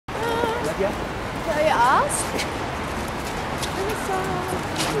Can I ask?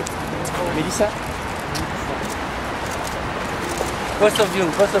 Melissa? Both of you.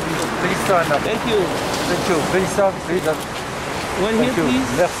 Melissa and Nadja. Thank you. Thank you. Melissa, please. One here, please.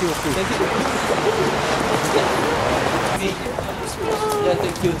 Merci beaucoup. Thank you. Yeah,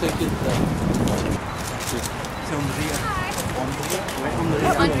 thank you. C'est Ondria.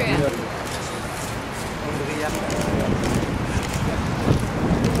 Andrea.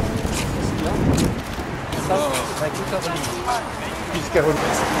 Thank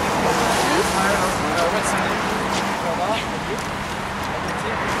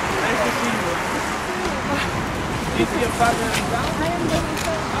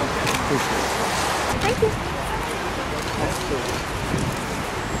you.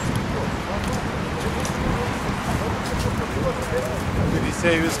 Did he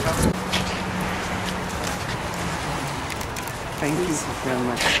say he was coming? Thank you very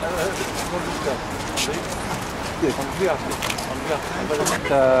much.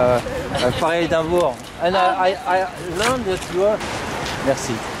 Pareil d'amour. And I learned that you are...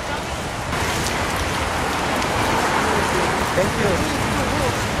 Merci. Thank you.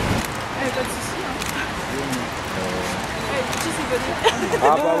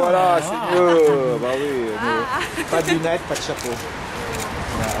 Ah bah voilà, c'est mieux. Bah oui. Pas de lunettes, pas de chapeau.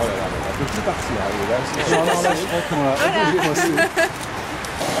 Ah, oh là là, on peut plus partir. Là, non, là, je crois qu'on l'a obligé moi aussi.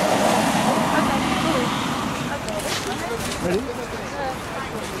 Hello.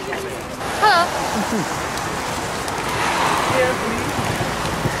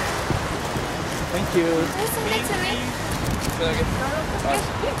 Thank you. Nice to meet you.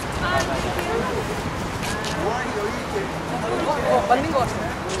 맞는 거 같아.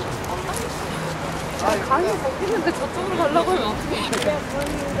 아니, 먹겠는데 저쪽으로 가려고 하면 어떡해.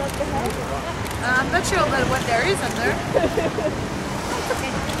 I'm not sure about what there is in there.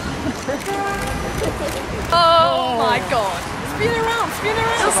 Oh my god. Spin around.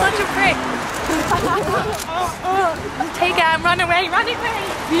 You're such a prick. Take it and run away.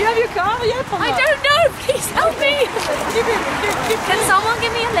 Do you have your car yet? I don't know. Please help me. Can someone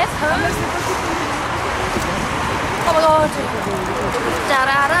give me a lift home? Oh my god.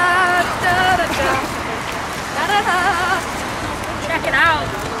 Check it out.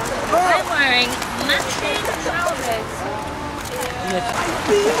 I'm wearing matching trousers.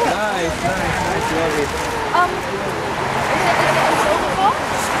 Nice. Love it.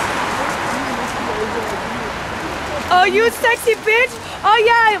 Oh, you sexy bitch! Oh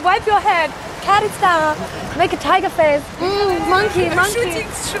yeah, wipe your head. Cat is down. Make a tiger face. Monkey.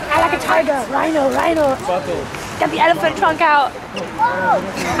 I like a tiger. Rhino. Get the elephant trunk out.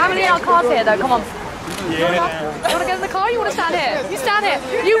 How many are cars here though? Come on. Yeah. You wanna get in the car or you wanna stand here? You stand here.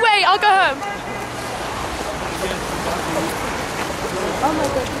 You wait, I'll go home. Oh my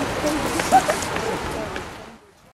god.